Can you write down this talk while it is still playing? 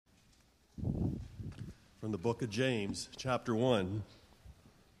from the book of James, chapter 1.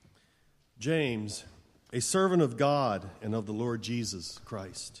 James, a servant of God and of the Lord Jesus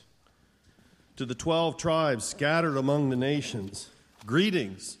Christ. To the 12 tribes scattered among the nations,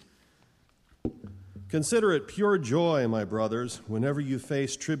 greetings. Consider it pure joy, my brothers, whenever you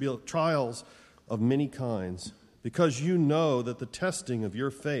face trials of many kinds, because you know that the testing of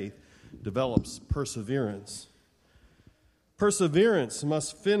your faith develops perseverance. Perseverance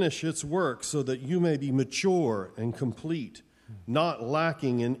must finish its work so that you may be mature and complete, not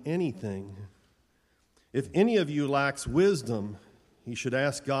lacking in anything. If any of you lacks wisdom, he should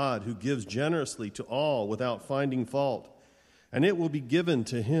ask God, who gives generously to all without finding fault, and it will be given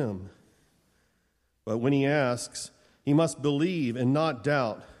to him. But when he asks, he must believe and not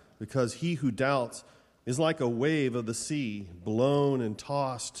doubt, because he who doubts is like a wave of the sea, blown and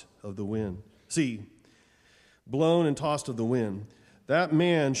tossed of the wind. Blown and tossed of the wind. That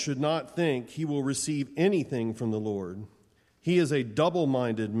man should not think he will receive anything from the Lord. He is a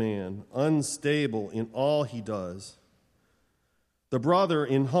double-minded man, unstable in all he does. The brother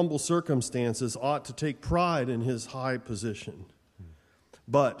in humble circumstances ought to take pride in his high position.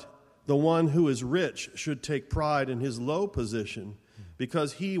 But the one who is rich should take pride in his low position,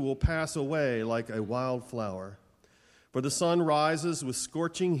 because he will pass away like a wild flower. For the sun rises with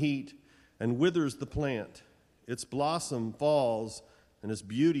scorching heat and withers the plant. Its blossom falls and its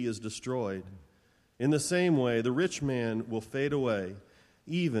beauty is destroyed. In the same way, the rich man will fade away,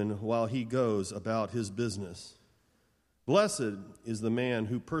 even while he goes about his business. Blessed is the man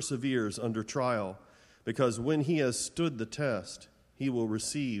who perseveres under trial, because when he has stood the test, he will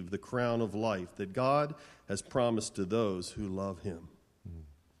receive the crown of life that God has promised to those who love him.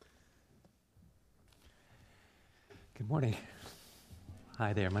 Good morning.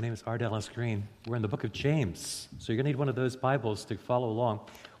 Hi there. My name is Ard Ellis Green. We're in the book of James, so you're going to need one of those Bibles to follow along.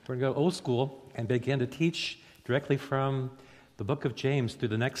 We're going to go old school and begin to teach directly from the book of James through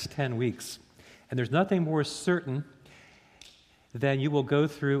the next 10 weeks. And there's nothing more certain than you will go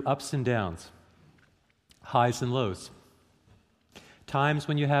through ups and downs, highs and lows, times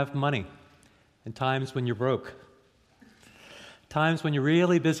when you have money and times when you're broke, times when you're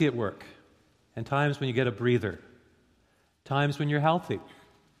really busy at work and times when you get a breather, times when you're healthy,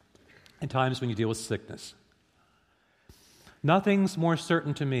 and times when you deal with sickness. Nothing's more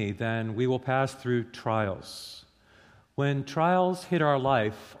certain to me than we will pass through trials. When trials hit our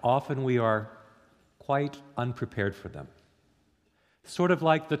life, often we are quite unprepared for them. Sort of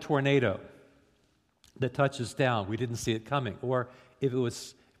like the tornado that touches down. We didn't see it coming. Or if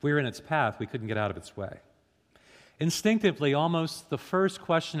we were in its path, we couldn't get out of its way. Instinctively, almost the first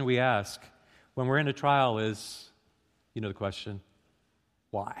question we ask when we're in a trial is, you know the question,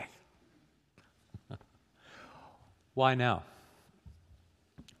 why? Why now?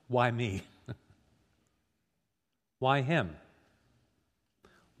 Why me? Why him?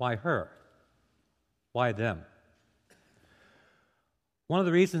 Why her? Why them? One of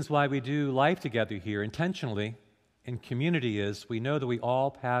the reasons why we do life together here intentionally in community is we know that we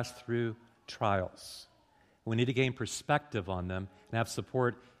all pass through trials. We need to gain perspective on them and have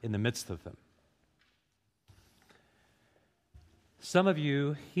support in the midst of them. Some of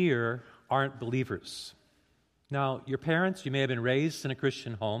you here aren't believers. Now, your parents, you may have been raised in a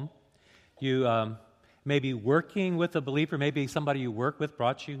Christian home. You may be working with a believer. Maybe somebody you work with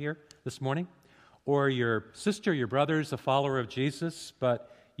brought you here this morning. Or your sister, your brother is a follower of Jesus,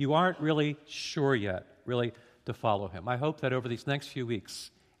 but you aren't really sure yet, really, to follow him. I hope that over these next few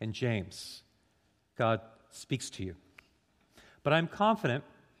weeks in James, God speaks to you. But I'm confident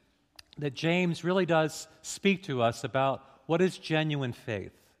that James really does speak to us about what is genuine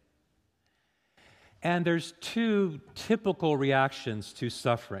faith. And there's two typical reactions to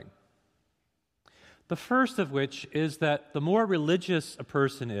suffering. The first of which is that the more religious a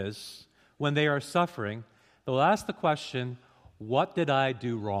person is, when they are suffering, they'll ask the question, what did I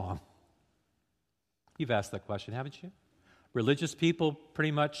do wrong? You've asked that question, haven't you? Religious people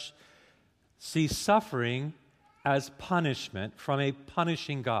pretty much see suffering as punishment from a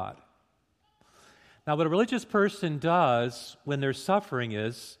punishing God. Now, what a religious person does when they're suffering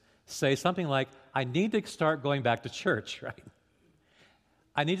is say something like, I need to start going back to church, right?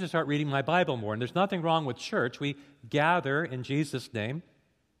 I need to start reading my Bible more. And there's nothing wrong with church. We gather in Jesus' name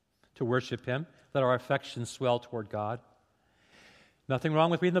to worship him, let our affections swell toward God. Nothing wrong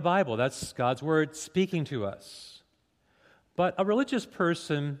with reading the Bible. That's God's word speaking to us. But a religious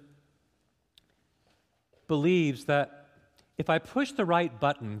person believes that if I push the right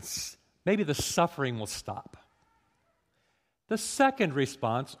buttons, maybe the suffering will stop. The second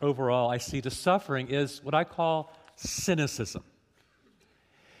response overall I see to suffering is what I call cynicism.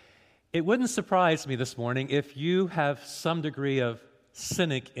 It wouldn't surprise me this morning if you have some degree of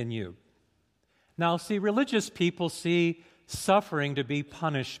cynic in you. Now, see, religious people see suffering to be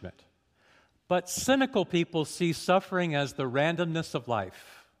punishment, but cynical people see suffering as the randomness of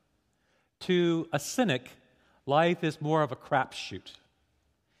life. To a cynic, life is more of a crapshoot.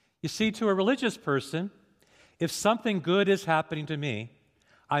 You see, to a religious person, if something good is happening to me,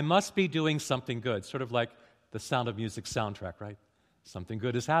 I must be doing something good, sort of like the Sound of Music soundtrack, right? Something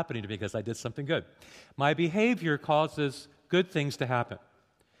good is happening to me because I did something good. My behavior causes good things to happen.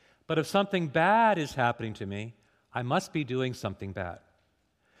 But if something bad is happening to me, I must be doing something bad.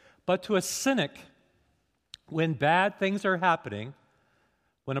 But to a cynic, when bad things are happening,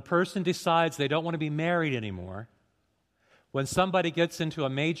 when a person decides they don't want to be married anymore, when somebody gets into a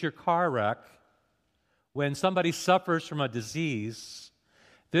major car wreck, when somebody suffers from a disease,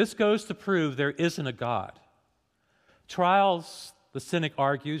 this goes to prove there isn't a God. Trials, the cynic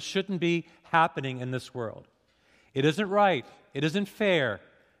argues, shouldn't be happening in this world. It isn't right, it isn't fair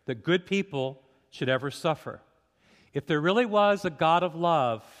that good people should ever suffer. If there really was a God of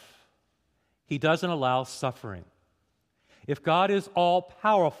love, He doesn't allow suffering. If God is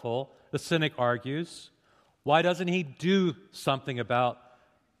all-powerful, the cynic argues, why doesn't He do something about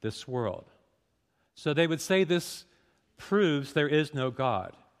this world? So they would say this proves there is no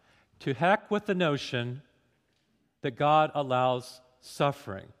God. To heck with the notion that God allows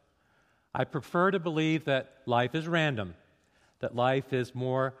suffering. I prefer to believe that life is random, that life is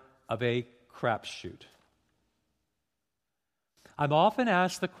more of a crapshoot. I'm often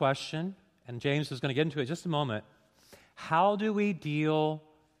asked the question, and James is going to get into it in just a moment, how do we deal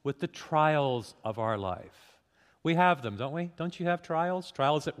with the trials of our life? We have them, don't we? Don't you have trials?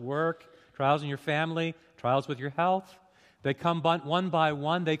 Trials at work, trials in your family, trials with your health. They come one by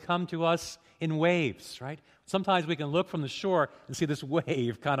one. They come to us in waves, right? Sometimes we can look from the shore and see this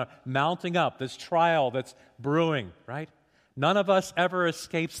wave kind of mounting up, this trial that's brewing, right? None of us ever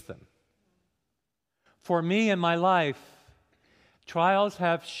escapes them. For me in my life, trials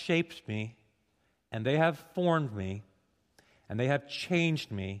have shaped me, and they have formed me, and they have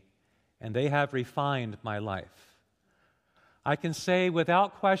changed me, and they have refined my life. I can say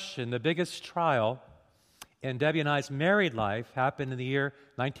without question the biggest trial in Debbie and I's married life happened in the year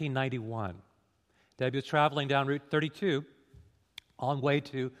 1991. Debbie was traveling down Route 32 on the way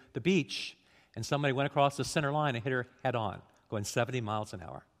to the beach, and somebody went across the center line and hit her head on, going 70 miles an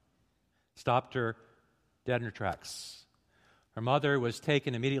hour. Stopped her dead in her tracks. Her mother was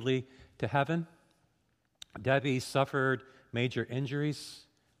taken immediately to heaven. Debbie suffered major injuries,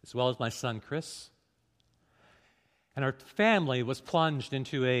 as well as my son Chris. And our family was plunged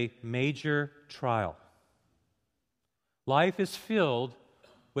into a major trial. Life is filled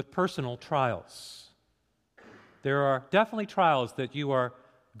with personal trials. There are definitely trials that you are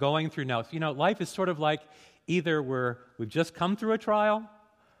going through now. You know, life is sort of like either we've just come through a trial,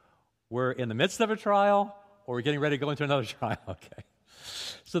 we're in the midst of a trial, or we're getting ready to go into another trial, okay?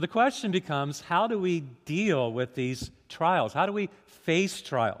 So the question becomes, how do we deal with these trials? How do we face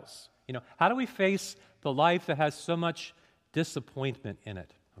trials? You know, how do we face the life that has so much disappointment in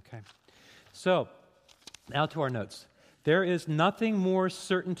it, okay? So, now to our notes. There is nothing more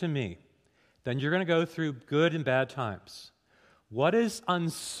certain to me than you're going to go through good and bad times. What is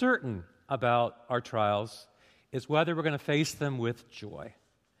uncertain about our trials is whether we're going to face them with joy.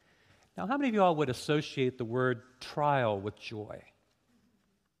 Now, how many of you all would associate the word trial with joy?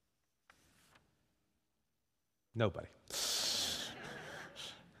 Nobody.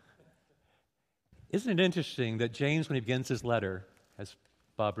 Isn't it interesting that James, when he begins his letter, as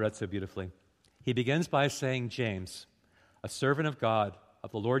Bob read so beautifully, he begins by saying, James, a servant of God,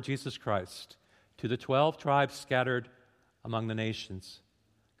 of the Lord Jesus Christ, to the 12 tribes scattered among the nations,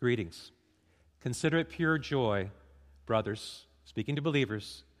 greetings. Consider it pure joy, brothers, speaking to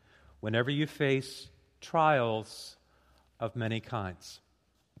believers, whenever you face trials of many kinds.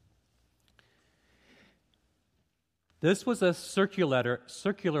 This was a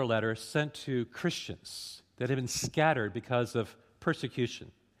circular letter sent to Christians that had been scattered because of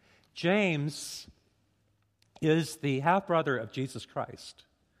persecution. James is the half-brother of Jesus Christ,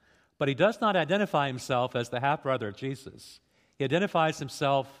 but he does not identify himself as the half-brother of Jesus. He identifies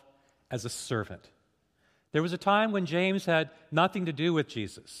himself as a servant. There was a time when James had nothing to do with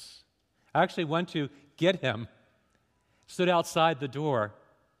Jesus. I actually went to get him, stood outside the door.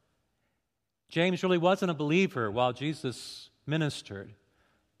 James really wasn't a believer while Jesus ministered,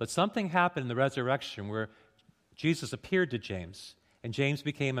 but something happened in the resurrection where Jesus appeared to James, and James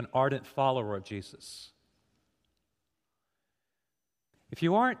became an ardent follower of Jesus. If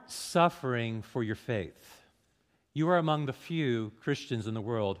you aren't suffering for your faith, you are among the few Christians in the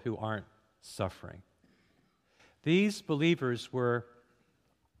world who aren't suffering. These believers were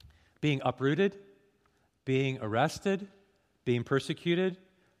being uprooted, being arrested, being persecuted,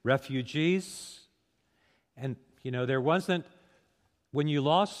 refugees. And, there wasn't, when you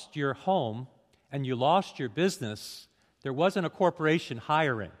lost your home and you lost your business, there wasn't a corporation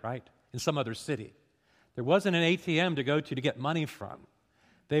hiring, right, in some other city. There wasn't an ATM to go to get money from.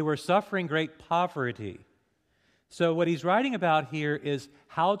 They were suffering great poverty. So what he's writing about here is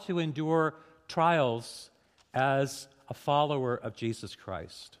how to endure trials as a follower of Jesus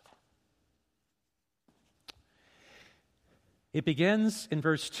Christ. It begins in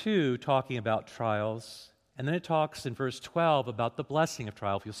verse 2 talking about trials, and then it talks in verse 12 about the blessing of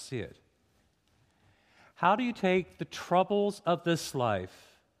trial, if you'll see it. How do you take the troubles of this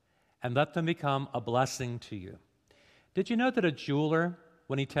life and let them become a blessing to you? Did you know that a jeweler,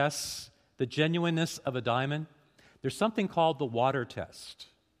 when he tests the genuineness of a diamond, there's something called the water test.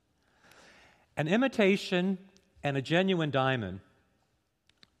 An imitation and a genuine diamond,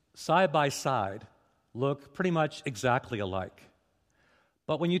 side by side, look pretty much exactly alike.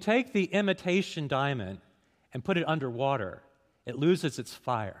 But when you take the imitation diamond and put it underwater, it loses its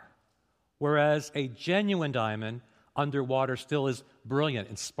fire. Whereas a genuine diamond underwater still is brilliant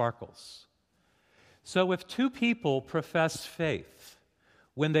and sparkles. So if two people profess faith,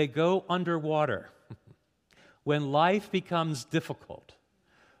 when they go underwater, when life becomes difficult,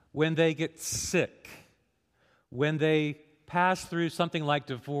 when they get sick, when they pass through something like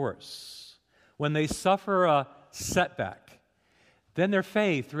divorce, when they suffer a setback, then their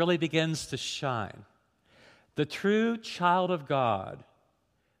faith really begins to shine. The true child of God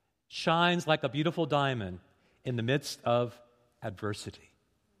shines like a beautiful diamond in the midst of adversity.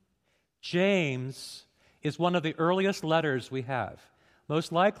 James is one of the earliest letters we have.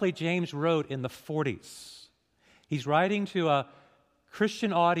 Most likely, James wrote in the 40s. He's writing to a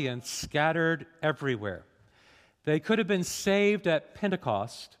Christian audience scattered everywhere. They could have been saved at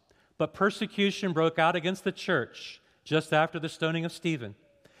Pentecost, but persecution broke out against the church just after the stoning of Stephen.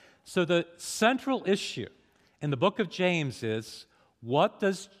 So the central issue in the book of James is, what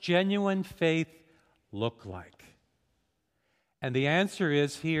does genuine faith look like? And the answer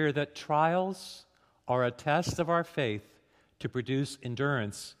is here that trials are a test of our faith to produce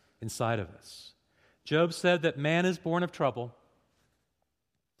endurance inside of us. Job said that man is born of trouble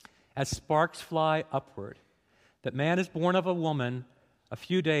as sparks fly upward, that man is born of a woman a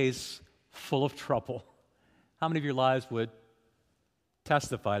few days full of trouble. How many of your lives would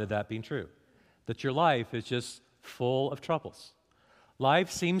testify to that being true? That your life is just full of troubles.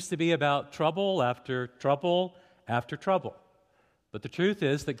 Life seems to be about trouble after trouble after trouble. But the truth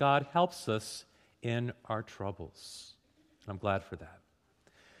is that God helps us in our troubles. I'm glad for that.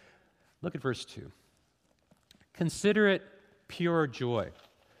 Look at verse 2. Consider it pure joy.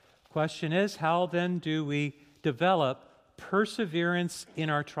 Question is, how then do we develop perseverance in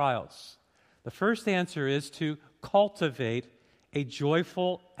our trials? The first answer is to cultivate a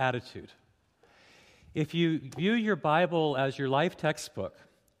joyful attitude. If you view your Bible as your life textbook,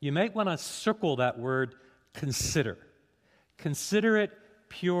 you might want to circle that word consider. Consider it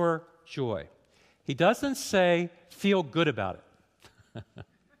pure joy. He doesn't say feel good about it.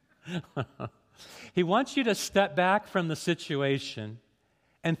 He wants you to step back from the situation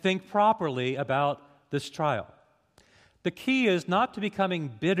and think properly about this trial. The key is not to becoming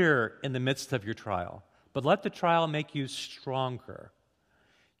bitter in the midst of your trial, but let the trial make you stronger.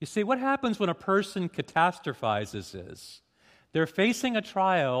 You see, what happens when a person catastrophizes is they're facing a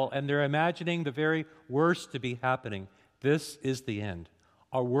trial and they're imagining the very worst to be happening. This is the end.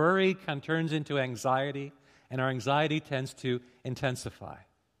 Our worry turns into anxiety, and our anxiety tends to intensify.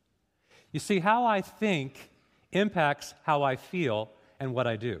 You see, how I think impacts how I feel and what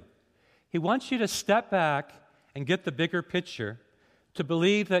I do. He wants you to step back and get the bigger picture, to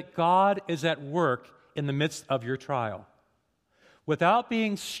believe that God is at work in the midst of your trial. Without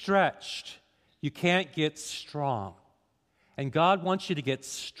being stretched, you can't get strong. And God wants you to get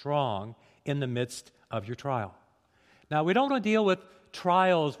strong in the midst of your trial. Now, we don't want to deal with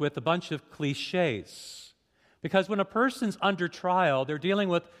trials with a bunch of cliches, because when a person's under trial, they're dealing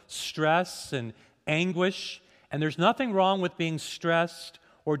with stress and anguish, and there's nothing wrong with being stressed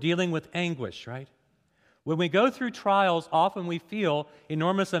or dealing with anguish, right? When we go through trials, often we feel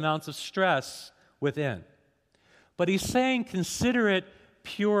enormous amounts of stress within. But he's saying, consider it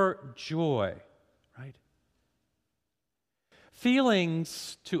pure joy, right?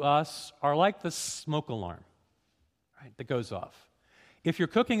 Feelings to us are like the smoke alarm, right, that goes off. If you're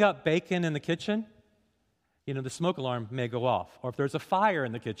cooking up bacon in the kitchen, the smoke alarm may go off. Or if there's a fire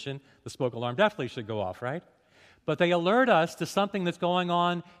in the kitchen, the smoke alarm definitely should go off, right? but they alert us to something that's going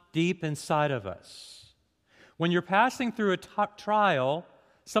on deep inside of us. When you're passing through a trial,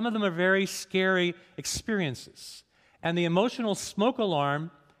 some of them are very scary experiences, and the emotional smoke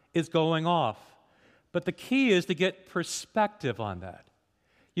alarm is going off. But the key is to get perspective on that.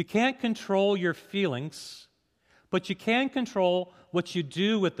 You can't control your feelings, but you can control what you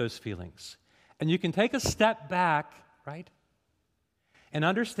do with those feelings. And you can take a step back, right, and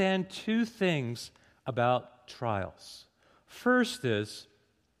understand two things about trials. First is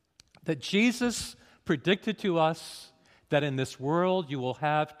that Jesus predicted to us that in this world you will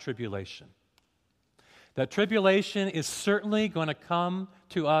have tribulation. That tribulation is certainly going to come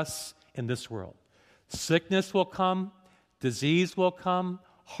to us in this world. Sickness will come, disease will come,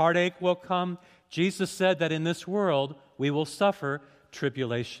 heartache will come. Jesus said that in this world we will suffer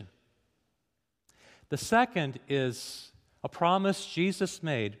tribulation. The second is a promise Jesus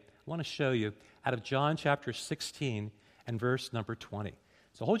made. I want to show you out of John chapter 16 and verse number 20.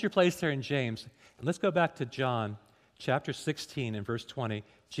 So hold your place there in James, and let's go back to John chapter 16 and verse 20,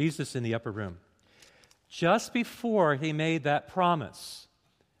 Jesus in the upper room. Just before he made that promise,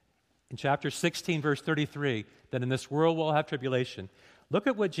 in chapter 16, verse 33, that in this world we'll have tribulation, look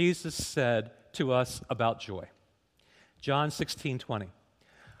at what Jesus said to us about joy. John 16:20.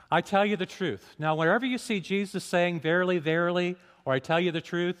 I tell you the truth. Now, wherever you see Jesus saying, verily, verily, or I tell you the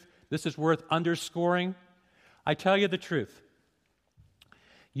truth, this is worth underscoring. I tell you the truth.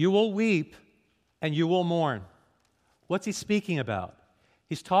 You will weep and you will mourn. What's he speaking about?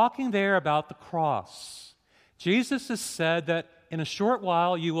 He's talking there about the cross. Jesus has said that in a short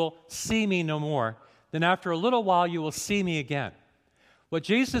while you will see me no more. Then after a little while you will see me again. What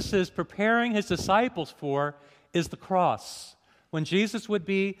Jesus is preparing his disciples for is the cross. When Jesus would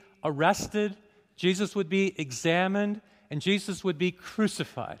be arrested, Jesus would be examined, and Jesus would be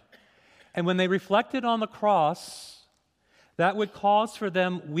crucified. And when they reflected on the cross, that would cause for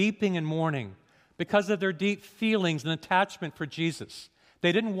them weeping and mourning because of their deep feelings and attachment for Jesus.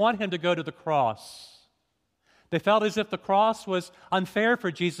 They didn't want him to go to the cross. They felt as if the cross was unfair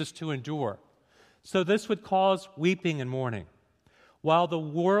for Jesus to endure. So this would cause weeping and mourning, while the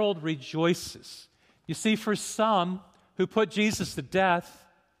world rejoices. You see, for some who put Jesus to death,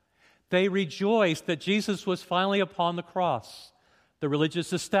 they rejoiced that Jesus was finally upon the cross. The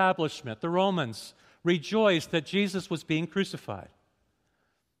religious establishment, the Romans, rejoiced that Jesus was being crucified.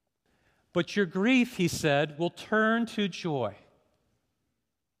 But your grief, he said, will turn to joy.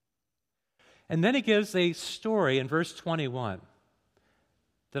 And then he gives a story in verse 21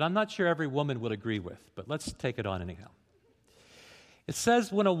 that I'm not sure every woman would agree with, but let's take it on anyhow. It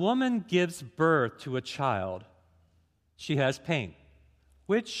says, when a woman gives birth to a child, she has pain,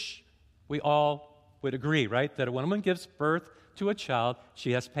 which we all would agree, right? That when a woman gives birth to a child,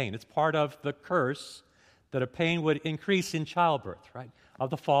 she has pain. It's part of the curse that a pain would increase in childbirth, right? Of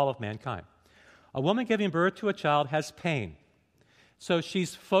the fall of mankind. A woman giving birth to a child has pain. So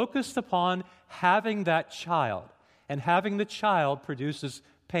she's focused upon having that child, and having the child produces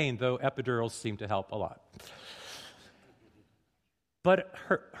pain, though epidurals seem to help a lot. But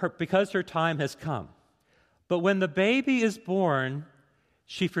because her time has come. But when the baby is born,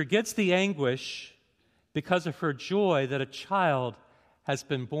 she forgets the anguish because of her joy that a child has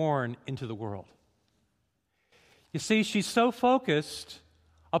been born into the world. You see, she's so focused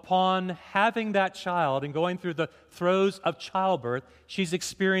upon having that child and going through the throes of childbirth, she's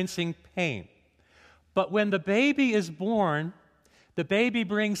experiencing pain. But when the baby is born, the baby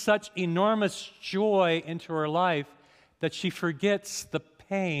brings such enormous joy into her life that she forgets the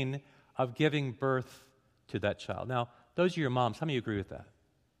pain of giving birth to that child. Now, those are your moms. How many agree with that?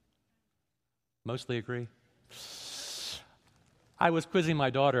 Mostly agree? I was quizzing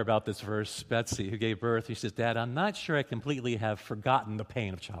my daughter about this verse, Betsy, who gave birth. She says, Dad, I'm not sure I completely have forgotten the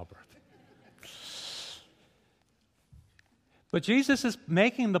pain of childbirth. But Jesus is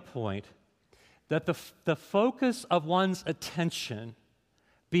making the point that the focus of one's attention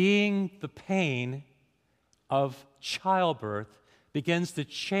being the pain of childbirth begins to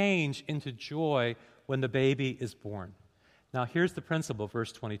change into joy when the baby is born. Now, here's the principle,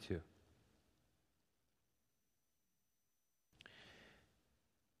 verse 22.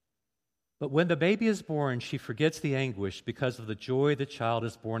 But when the baby is born, she forgets the anguish because of the joy the child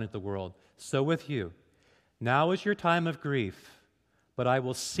is born into the world. So with you. Now is your time of grief, but I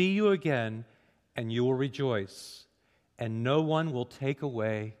will see you again, and you will rejoice, and no one will take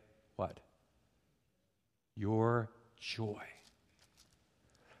away what? Your joy.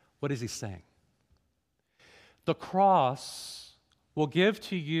 What is he saying? The cross will give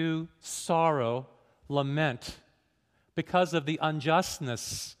to you sorrow, lament, because of the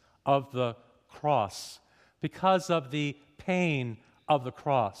unjustness of the cross. because of the pain of the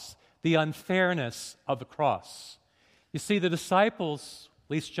cross, the unfairness of the cross. You see, the disciples,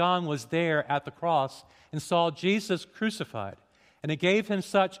 at least John was there at the cross and saw Jesus crucified, and it gave him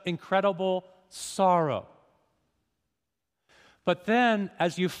such incredible sorrow. But then,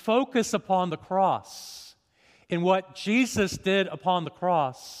 as you focus upon the cross, in what Jesus did upon the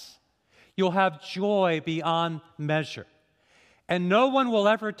cross, you'll have joy beyond measure. And no one will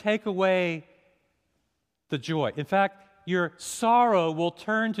ever take away the joy. In fact, your sorrow will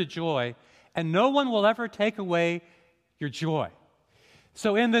turn to joy, and no one will ever take away your joy.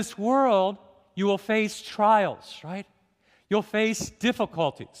 So in this world, you will face trials, right? You'll face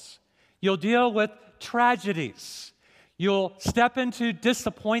difficulties. You'll deal with tragedies. You'll step into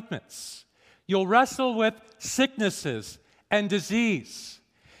disappointments. You'll wrestle with sicknesses and disease.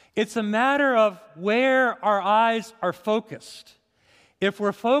 It's a matter of where our eyes are focused. If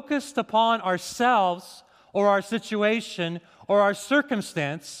we're focused upon ourselves or our situation or our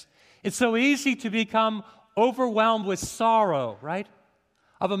circumstance, it's so easy to become overwhelmed with sorrow, right?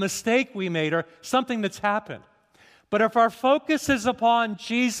 Of a mistake we made or something that's happened. But if our focus is upon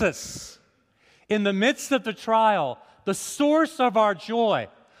Jesus, in the midst of the trial, the source of our joy,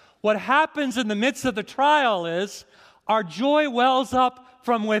 what happens in the midst of the trial is our joy wells up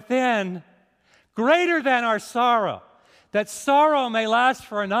from within, greater than our sorrow. That sorrow may last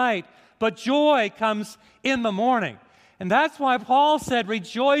for a night, but joy comes in the morning. And that's why Paul said,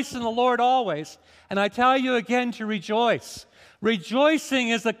 rejoice in the Lord always. And I tell you again to rejoice. Rejoicing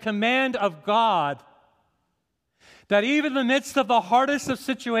is a command of God, that even in the midst of the hardest of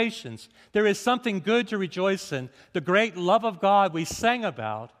situations, there is something good to rejoice in. The great love of God we sang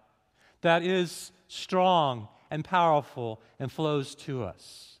about that is strong and powerful and flows to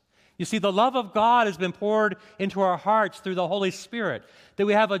us. You see, the love of God has been poured into our hearts through the Holy Spirit, that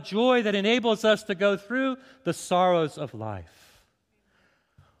we have a joy that enables us to go through the sorrows of life.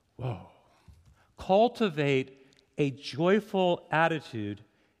 Whoa. Cultivate a joyful attitude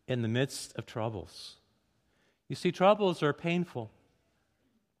in the midst of troubles. You see, troubles are painful.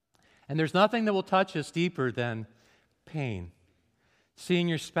 And there's nothing that will touch us deeper than pain. Seeing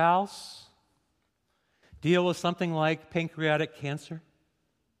your spouse deal with something like pancreatic cancer.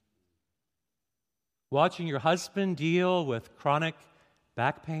 Watching your husband deal with chronic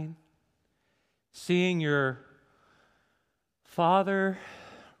back pain. Seeing your father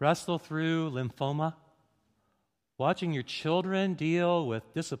wrestle through lymphoma. Watching your children deal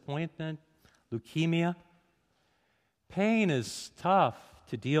with disappointment, leukemia. Pain is tough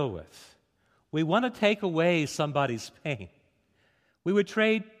to deal with. We want to take away somebody's pain. We would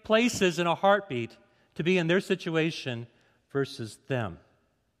trade places in a heartbeat to be in their situation versus them.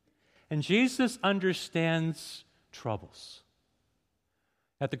 And Jesus understands troubles.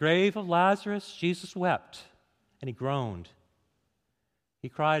 At the grave of Lazarus, Jesus wept and he groaned. He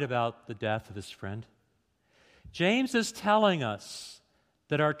cried about the death of his friend. James is telling us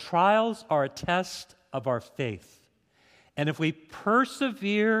that our trials are a test of our faith. And if we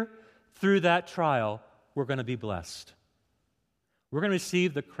persevere through that trial, we're going to be blessed. We're going to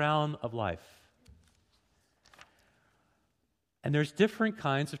receive the crown of life. And there's different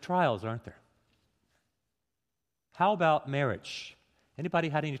kinds of trials, aren't there? How about marriage? Anybody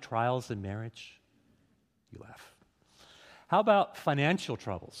had any trials in marriage? You laugh. How about financial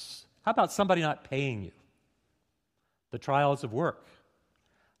troubles? How about somebody not paying you? The trials of work.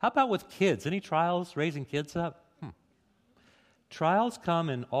 How about with kids? Any trials raising kids up? Trials come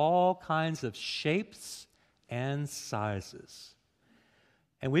in all kinds of shapes and sizes.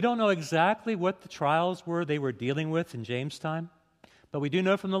 And we don't know exactly what the trials were they were dealing with in James' time, but we do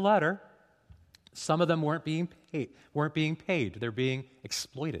know from the letter, some of them weren't being paid. They're being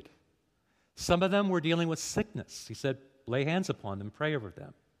exploited. Some of them were dealing with sickness. He said, lay hands upon them, pray over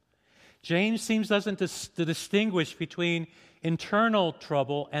them. James doesn't distinguish between internal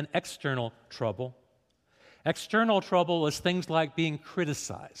trouble and external trouble. External trouble is things like being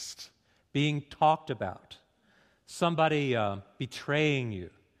criticized, being talked about, somebody betraying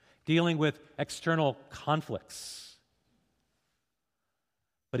you, dealing with external conflicts.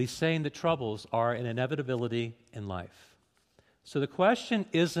 But he's saying that troubles are an inevitability in life. So the question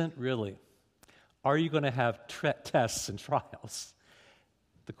isn't really, are you going to have tests and trials?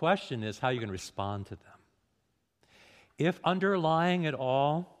 The question is, how are you going to respond to them? If underlying it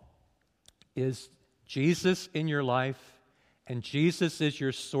all is Jesus in your life, and Jesus is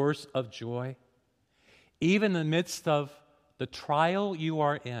your source of joy, even in the midst of the trial you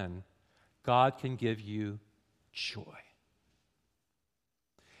are in, God can give you joy.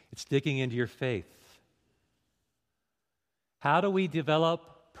 It's digging into your faith. How do we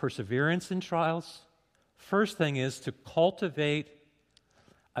develop perseverance in trials? First thing is to cultivate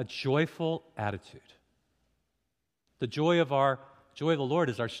a joyful attitude. The joy of the Lord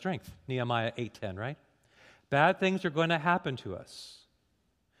is our strength, Nehemiah 8:10, right? Bad things are going to happen to us,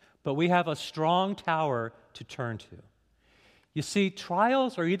 but we have a strong tower to turn to. You see,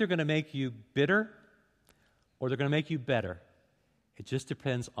 trials are either going to make you bitter or they're going to make you better. It just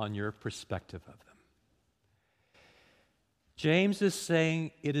depends on your perspective of them. James is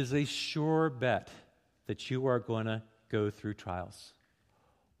saying it is a sure bet that you are going to go through trials.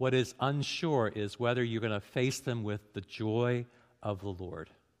 What is unsure is whether you're going to face them with the joy of the Lord.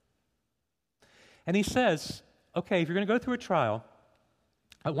 And he says, okay, if you're going to go through a trial,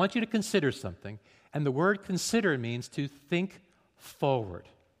 I want you to consider something. And the word consider means to think forward.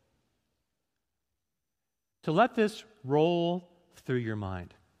 To let this roll through your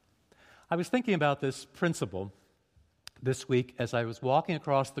mind. I was thinking about this principle this week as I was walking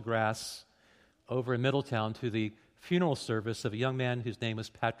across the grass over in Middletown to the funeral service of a young man whose name was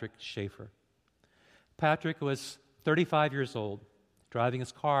Patrick Schaefer. Patrick was 35 years old, driving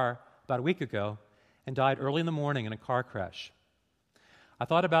his car about a week ago, and died early in the morning in a car crash. I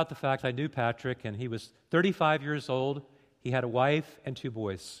thought about the fact I knew Patrick, and he was 35 years old. He had a wife and 2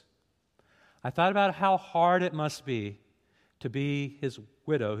 boys. I thought about how hard it must be to be his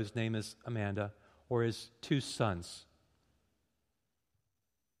widow, whose name is Amanda, or his 2 sons.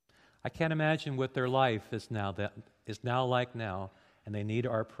 I can't imagine what their life is now like now, and they need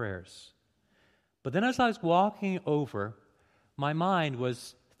our prayers. But then as I was walking over, my mind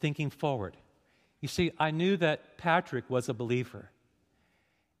was thinking forward. You see, I knew that Patrick was a believer,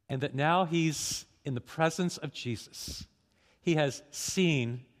 and that now he's in the presence of Jesus. He has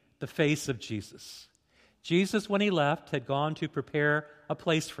seen the face of Jesus. Jesus, when he left, had gone to prepare a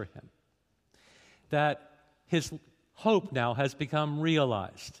place for him. That his hope now has become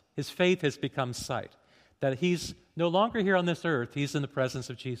realized. His faith has become sight. That he's no longer here on this earth, he's in the presence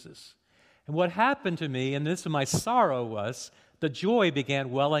of Jesus. And what happened to me, and this is my sorrow, was the joy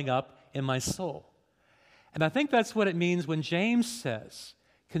began welling up in my soul. And I think that's what it means when James says,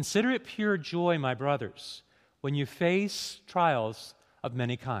 consider it pure joy, my brothers, when you face trials of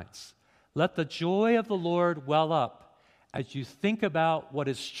many kinds. Let the joy of the Lord well up as you think about what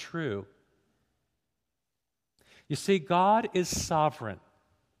is true. You see, God is sovereign.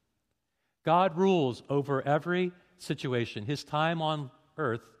 God rules over every situation. His time on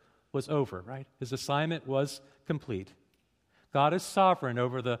earth was over, right? His assignment was complete. God is sovereign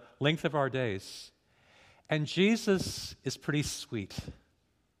over the length of our days. And Jesus is pretty sweet.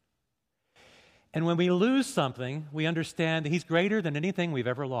 And when we lose something, we understand that he's greater than anything we've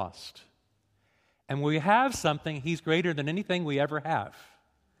ever lost. And when we have something, he's greater than anything we ever have.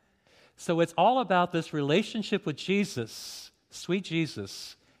 So it's all about this relationship with Jesus, sweet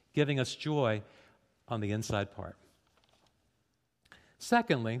Jesus, giving us joy on the inside part.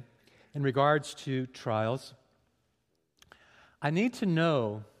 Secondly, in regards to trials, I need to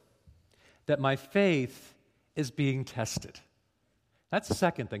know that my faith is being tested. That's the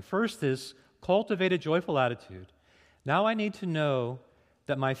second thing. First is cultivate a joyful attitude. Now I need to know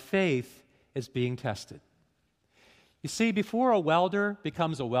that my faith is being tested. You see, before a welder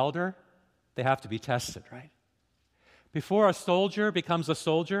becomes a welder, they have to be tested, right? Before a soldier becomes a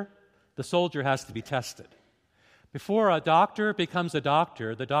soldier, the soldier has to be tested. Before a doctor becomes a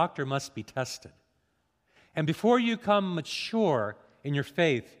doctor, the doctor must be tested. And before you come mature in your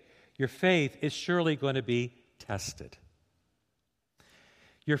faith is surely going to be tested.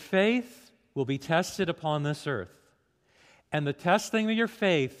 Your faith will be tested upon this earth. And the testing of your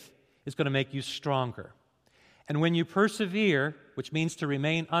faith is going to make you stronger. And when you persevere, which means to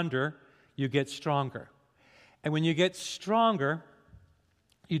remain under, you get stronger. And when you get stronger,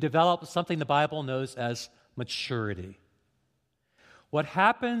 you develop something the Bible knows as maturity. What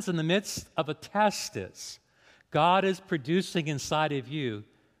happens in the midst of a test is God is producing inside of you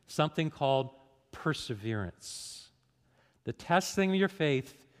something called perseverance. The testing of your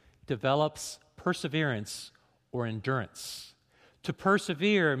faith develops perseverance or endurance. To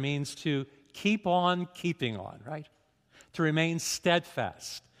persevere means to keep on keeping on, right? To remain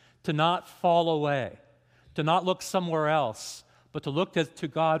steadfast, to not fall away, to not look somewhere else, but to look to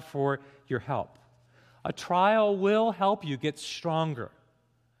God for your help. A trial will help you get stronger,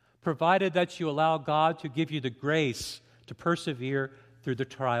 provided that you allow God to give you the grace to persevere through the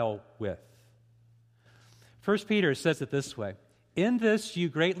trial with. 1 Peter says it this way, "In this you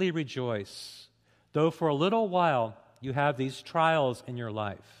greatly rejoice, though for a little while you have these trials in your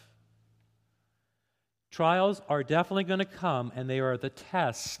life." Trials are definitely going to come, and they are the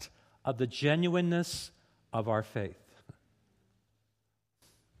test of the genuineness of our faith.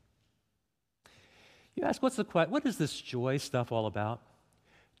 You ask, what is this joy stuff all about?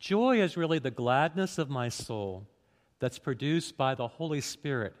 Joy is really the gladness of my soul that's produced by the Holy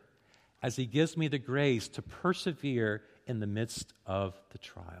Spirit as He gives me the grace to persevere in the midst of the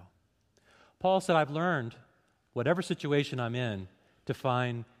trial. Paul said, I've learned, whatever situation I'm in, to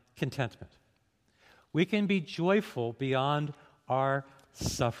find contentment. We can be joyful beyond our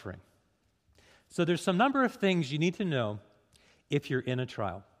suffering. So there's some number of things you need to know if you're in a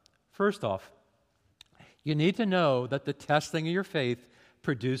trial. First off, you need to know that the testing of your faith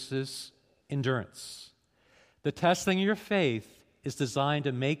produces endurance. The testing of your faith is designed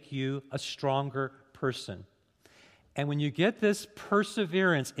to make you a stronger person. And when you get this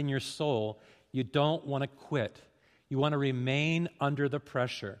perseverance in your soul, you don't want to quit. You want to remain under the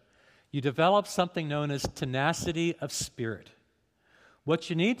pressure. You develop something known as tenacity of spirit. What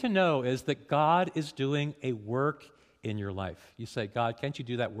you need to know is that God is doing a work in your life. You say, God, can't you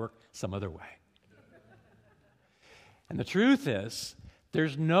do that work some other way? And the truth is,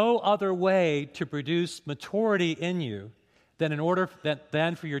 there's no other way to produce maturity in you than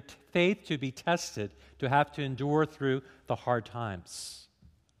for your faith to be tested, to have to endure through the hard times.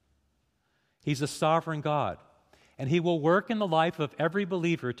 He's a sovereign God, and He will work in the life of every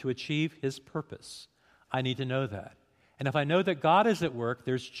believer to achieve His purpose. I need to know that. And if I know that God is at work,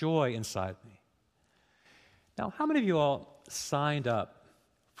 there's joy inside me. Now, how many of you all signed up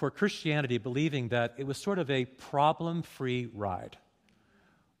for Christianity believing that it was sort of a problem-free ride?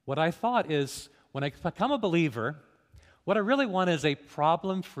 What I thought is, when I become a believer, what I really want is a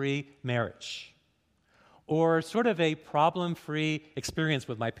problem-free marriage, or sort of a problem-free experience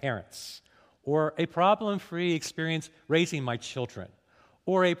with my parents, or a problem-free experience raising my children,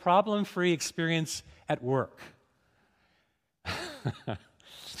 or a problem-free experience at work.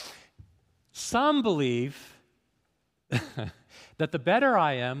 Some believe that the better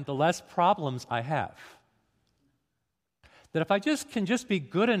I am, the less problems I have. That if I can be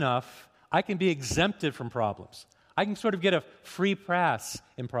good enough, I can be exempted from problems. I can sort of get a free pass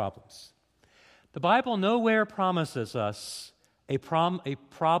in problems. The Bible nowhere promises us a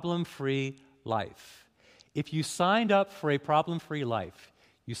problem-free life. If you signed up for a problem-free life,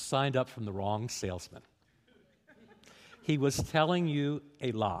 you signed up from the wrong salesman. He was telling you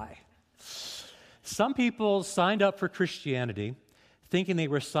a lie. Some people signed up for Christianity thinking they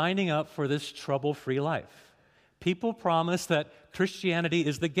were signing up for this trouble-free life. People promise that Christianity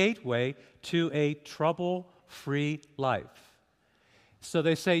is the gateway to a trouble-free life. So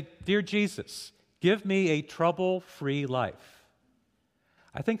they say, Dear Jesus, give me a trouble-free life.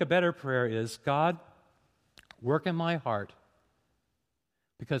 I think a better prayer is, God, work in my heart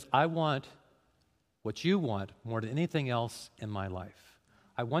because I want what you want more than anything else in my life.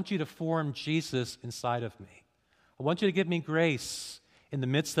 I want you to form Jesus inside of me. I want you to give me grace in the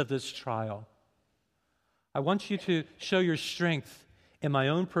midst of this trial. I want you to show your strength in my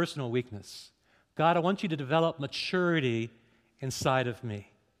own personal weakness. God, I want you to develop maturity inside of me.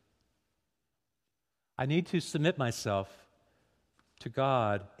 I need to submit myself to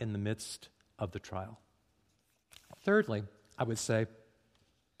God in the midst of the trial. Thirdly, I would say,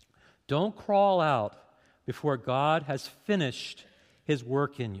 don't crawl out before God has finished His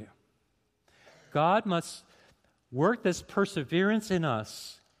work in you. God must work this perseverance in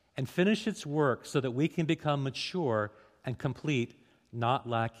us and finish its work so that we can become mature and complete, not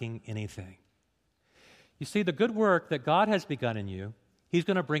lacking anything. You see, the good work that God has begun in you, He's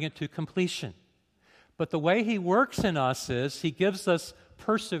going to bring it to completion. But the way He works in us is He gives us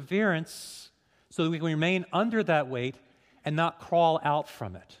perseverance so that we can remain under that weight and not crawl out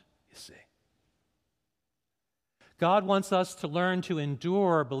from it, you see. God wants us to learn to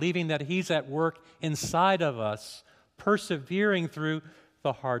endure, believing that He's at work inside of us, persevering through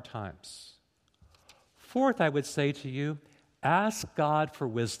the hard times. Fourth, I would say to you, ask God for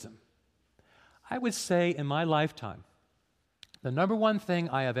wisdom. I would say in my lifetime, the number one thing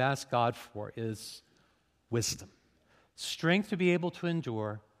I have asked God for is wisdom. Strength to be able to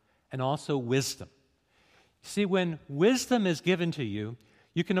endure, and also wisdom. See, when wisdom is given to you,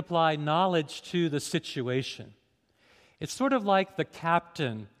 you can apply knowledge to the situation. It's sort of like the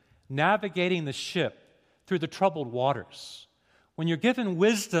captain navigating the ship through the troubled waters. When you're given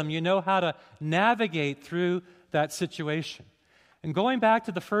wisdom, you know how to navigate through that situation. And going back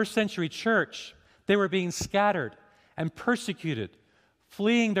to the first century church, they were being scattered and persecuted,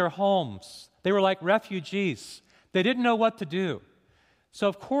 fleeing their homes. They were like refugees. They didn't know what to do. So,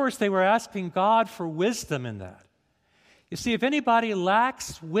 of course, they were asking God for wisdom in that. You see, if anybody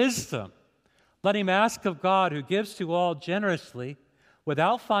lacks wisdom, let him ask of God, who gives to all generously,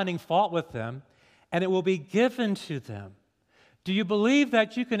 without finding fault with them, and it will be given to them. Do you believe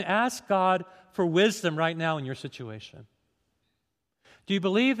that you can ask God for wisdom right now in your situation? Do you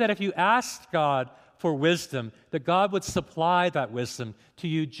believe that if you asked God for wisdom, that God would supply that wisdom to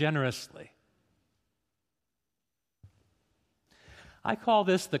you generously? I call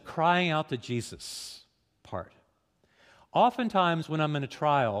this the crying out to Jesus part. Oftentimes when I'm in a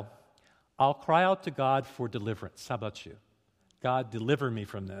trial, I'll cry out to God for deliverance. How about you? God, deliver me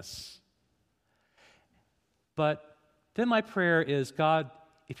from this. But then my prayer is, God,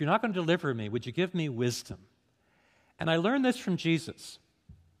 if you're not going to deliver me, would you give me wisdom? And I learned this from Jesus.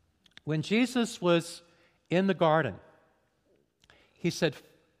 When Jesus was in the garden, he said,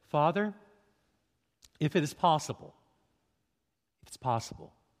 Father, if it is possible,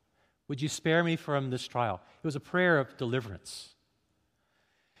 would you spare me from this trial? It was a prayer of deliverance.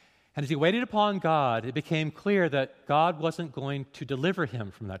 And as he waited upon God, it became clear that God wasn't going to deliver him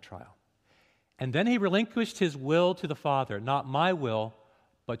from that trial. And then he relinquished his will to the Father, not my will,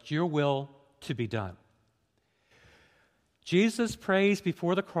 but your will to be done. Jesus prays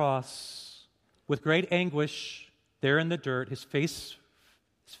before the cross with great anguish there in the dirt, his face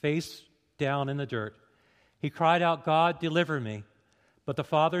down in the dirt. He cried out, God, deliver me. But the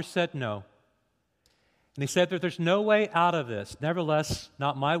Father said no. And he said that there's no way out of this. Nevertheless,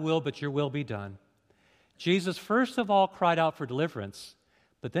 not my will, but your will be done. Jesus first of all cried out for deliverance,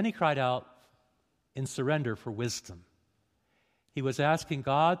 but then he cried out in surrender for wisdom. He was asking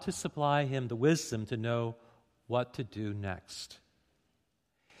God to supply him the wisdom to know what to do next.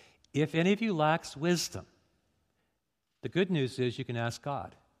 If any of you lacks wisdom, the good news is you can ask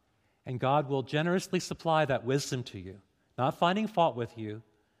God, and God will generously supply that wisdom to you, not finding fault with you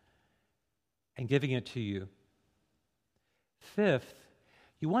and giving it to you. Fifth,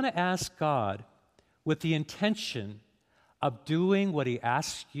 you want to ask God with the intention of doing what he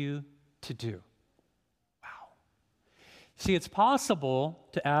asks you to do. Wow. See, it's possible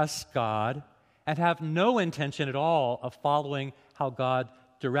to ask God and have no intention at all of following how God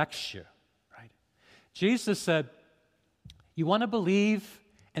directs you, right? Jesus said, you want to believe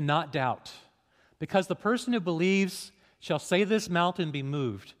and not doubt, because the person who believes shall say this mountain be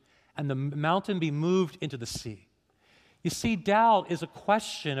moved, and the mountain be moved into the sea. You see, doubt is a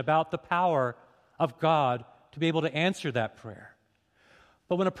question about the power of God to be able to answer that prayer.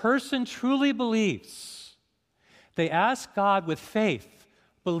 But when a person truly believes, they ask God with faith,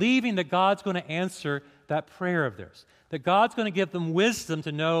 believing that God's going to answer that prayer of theirs, that God's going to give them wisdom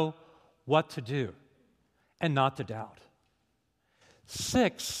to know what to do and not to doubt.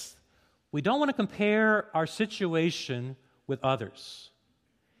 Sixth, we don't want to compare our situation with others.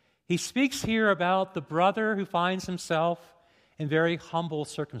 He speaks here about the brother who finds himself in very humble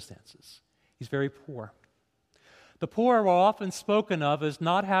circumstances. He's very poor. The poor are often spoken of as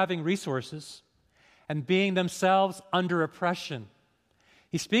not having resources and being themselves under oppression.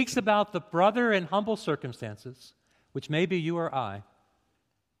 He speaks about the brother in humble circumstances, which may be you or I,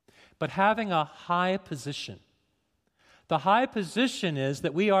 but having a high position. The high position is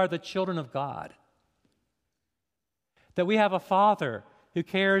that we are the children of God, that we have a Father who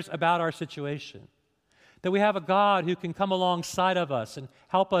cares about our situation, that we have a God who can come alongside of us and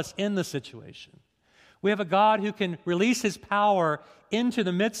help us in the situation. We have a God who can release his power into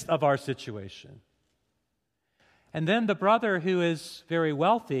the midst of our situation. And then the brother who is very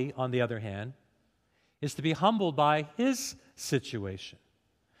wealthy, on the other hand, is to be humbled by his situation,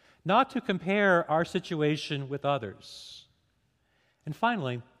 not to compare our situation with others. And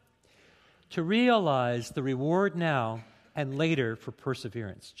finally, to realize the reward now and later for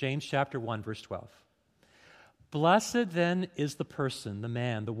perseverance. James chapter 1, verse 12. Blessed then is the person, the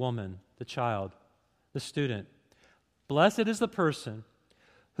man, the woman, the child, the student. Blessed is the person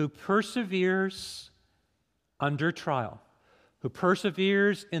who perseveres under trial, who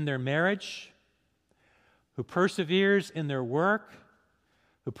perseveres in their marriage, who perseveres in their work,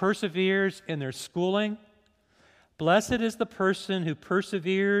 who perseveres in their schooling. Blessed is the person who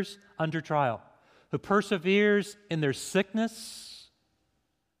perseveres under trial, who perseveres in their sickness,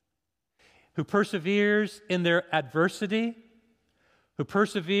 who perseveres in their adversity, who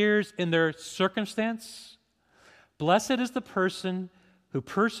perseveres in their circumstance. Blessed is the person who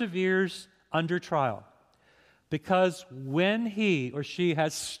perseveres under trial, because when he or she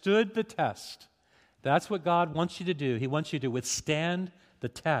has stood the test, that's what God wants you to do. He wants you to withstand the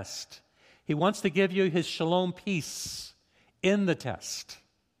test. He wants to give you his shalom peace in the test.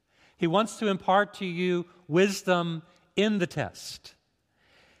 He wants to impart to you wisdom in the test.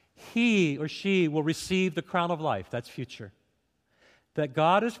 He or she will receive the crown of life, that's future, that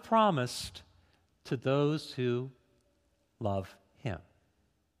God has promised to those who love him.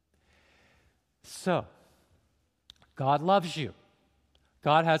 So, God loves you.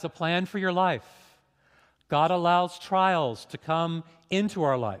 God has a plan for your life. God allows trials to come into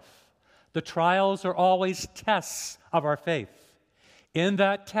our life. The trials are always tests of our faith. In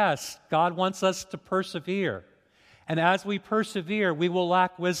that test, God wants us to persevere. And as we persevere, we will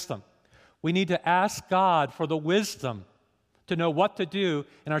lack wisdom. We need to ask God for the wisdom to know what to do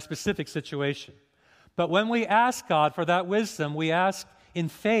in our specific situation. But when we ask God for that wisdom, we ask in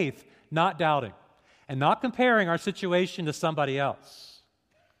faith, not doubting, and not comparing our situation to somebody else.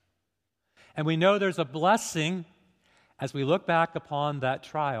 And we know there's a blessing as we look back upon that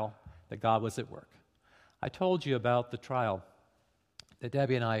trial that God was at work. I told you about the trial that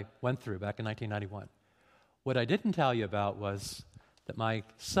Debbie and I went through back in 1991. What I didn't tell you about was that my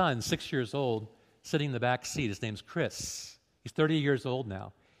son, 6 years old, sitting in the back seat, his name's Chris. He's 30 years old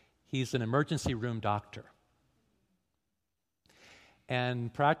now. He's an emergency room doctor.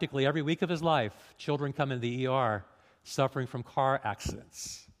 And practically every week of his life, children come in the ER suffering from car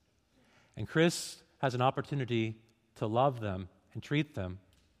accidents. And Chris has an opportunity to love them and treat them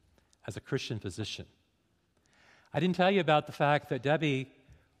as a Christian physician. I didn't tell you about the fact that Debbie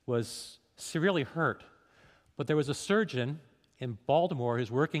was severely hurt, but there was a surgeon in Baltimore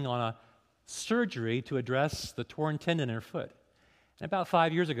who's working on a surgery to address the torn tendon in her foot. And about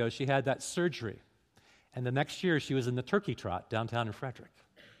 5 years ago, she had that surgery. And the next year, she was in the turkey trot downtown in Frederick.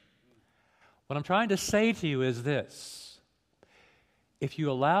 What I'm trying to say to you is this. If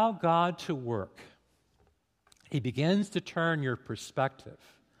you allow God to work, He begins to turn your perspective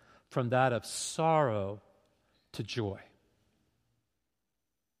from that of sorrow to joy.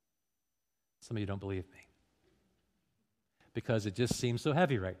 Some of you don't believe me because it just seems so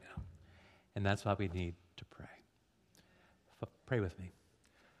heavy right now. And that's why we need to pray. Pray with me.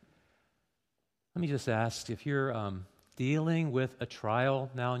 Let me just ask, if you're dealing with a trial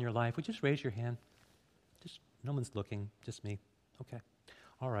now in your life, would you just raise your hand? Just no one's looking, just me. Okay.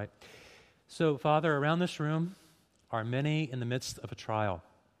 All right. So, Father, around this room are many in the midst of a trial.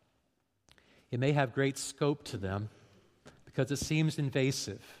 It may have great scope to them because it seems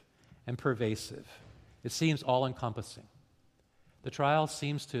invasive and pervasive. It seems all-encompassing. The trial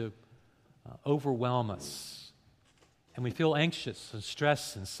seems to overwhelm us, and we feel anxious and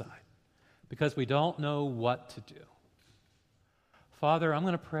stressed inside because we don't know what to do. Father, I'm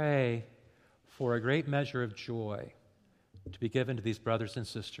going to pray for a great measure of joy to be given to these brothers and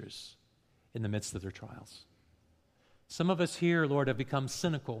sisters in the midst of their trials. Some of us here, Lord, have become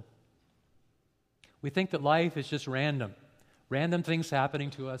cynical. We think that life is just random things happening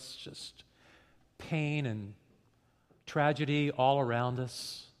to us, just pain and tragedy all around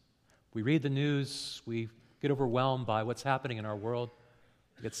us. We read the news, we get overwhelmed by what's happening in our world,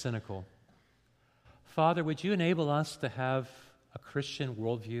 we get cynical. Father, would you enable us to have a Christian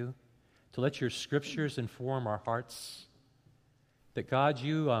worldview, to let your scriptures inform our hearts, that God,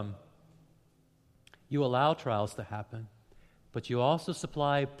 you allow trials to happen, but you also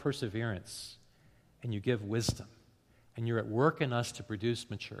supply perseverance, and you give wisdom, and you're at work in us to produce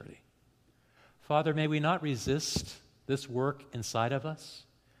maturity. Father, may we not resist this work inside of us.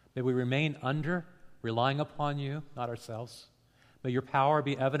 May we remain under, relying upon you, not ourselves. May your power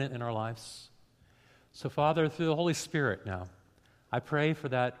be evident in our lives. So, Father, through the Holy Spirit now, I pray for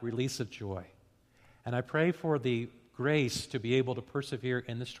that release of joy. And I pray for the grace to be able to persevere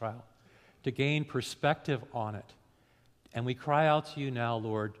in this trial, to gain perspective on it. And we cry out to you now,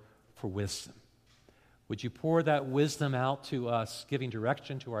 Lord, for wisdom. Would you pour that wisdom out to us, giving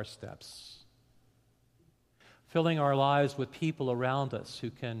direction to our steps, filling our lives with people around us who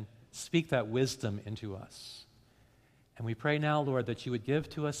can speak that wisdom into us. And we pray now, Lord, that you would give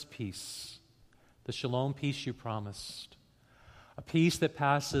to us peace, the shalom peace you promised, a peace that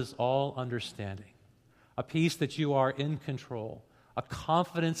passes all understanding, a peace that you are in control, a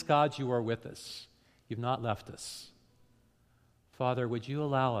confidence, God, you are with us. You've not left us. Father, would you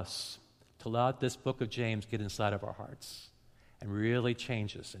allow us to let this book of James get inside of our hearts and really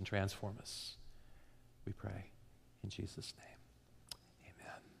change us and transform us? We pray in Jesus' name.